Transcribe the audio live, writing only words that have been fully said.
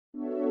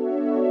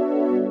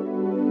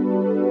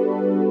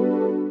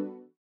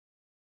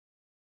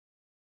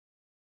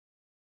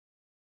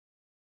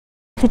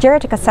The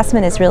geriatric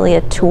assessment is really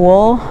a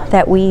tool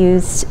that we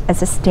use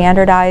as a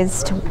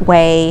standardized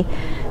way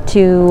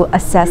to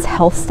assess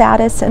health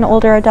status in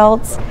older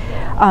adults.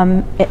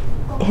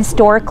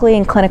 Historically,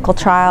 in clinical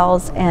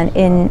trials and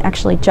in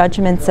actually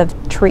judgments of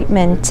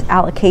treatment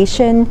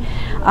allocation,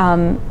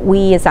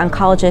 we as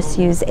oncologists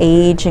use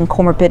age and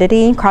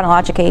comorbidity,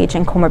 chronologic age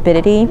and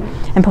comorbidity,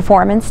 and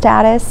performance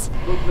status.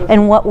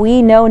 And what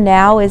we know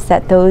now is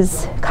that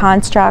those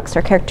constructs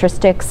or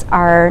characteristics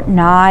are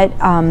not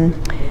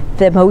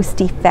the most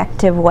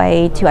effective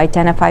way to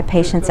identify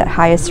patients at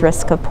highest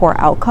risk of poor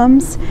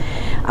outcomes.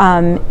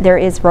 There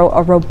is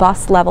a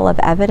robust level of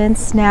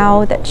evidence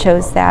now that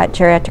shows that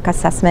geriatric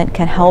assessment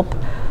can help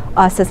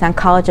us as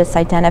oncologists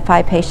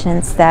identify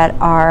patients that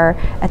are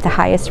at the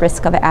highest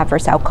risk of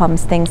adverse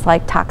outcomes, things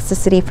like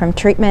toxicity from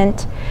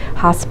treatment,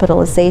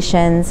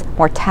 hospitalizations,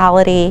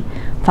 mortality,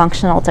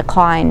 functional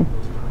decline.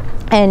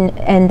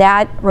 And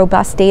that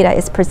robust data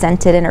is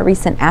presented in a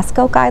recent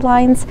ASCO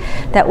guidelines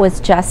that was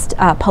just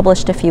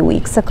published a few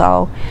weeks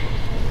ago.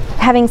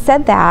 Having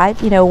said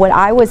that, what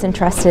I was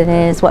interested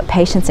in is what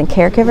patients and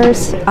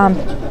caregivers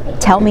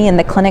tell me in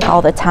the clinic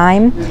all the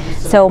time.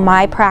 So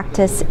my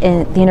practice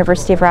in the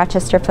University of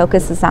Rochester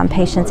focuses on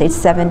patients age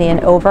 70 and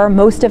over,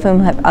 most of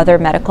whom have other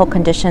medical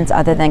conditions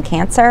other than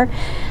cancer,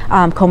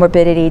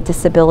 comorbidity,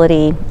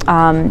 disability,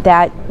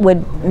 that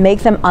would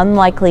make them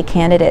unlikely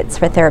candidates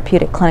for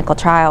therapeutic clinical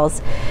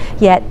trials.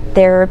 Yet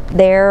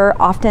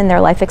often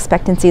their life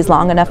expectancy is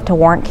long enough to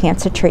warrant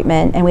cancer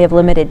treatment, and we have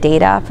limited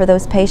data for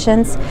those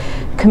patients.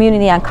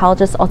 Community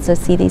oncologists also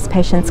see these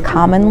patients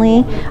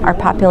commonly. Our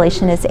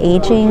population is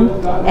aging,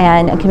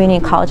 and community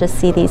oncologists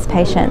see these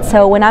patients.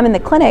 So when I'm in the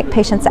clinic,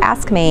 patients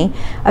ask me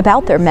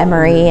about their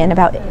memory and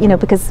about,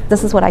 because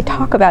this is what I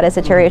talk about as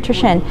a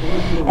geriatrician.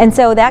 And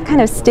so that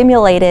kind of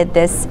stimulated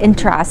this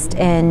interest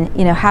in,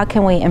 how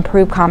can we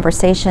improve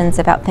conversations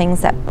about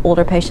things that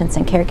older patients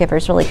and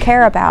caregivers really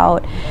care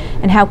about,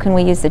 and how can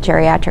we use the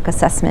geriatric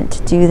assessment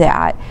to do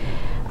that.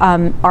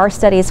 Our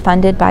study is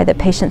funded by the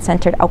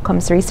Patient-Centered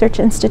Outcomes Research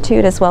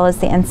Institute as well as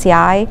the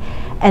NCI,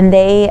 and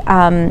they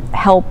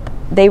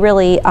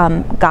really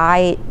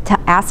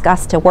ask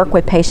us to work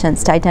with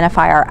patients to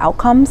identify our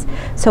outcomes.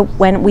 So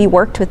when we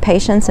worked with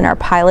patients in our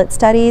pilot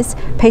studies,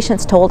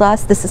 patients told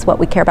us this is what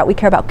we care about. We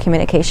care about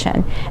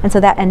communication. And so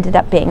that ended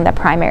up being the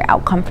primary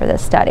outcome for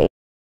this study.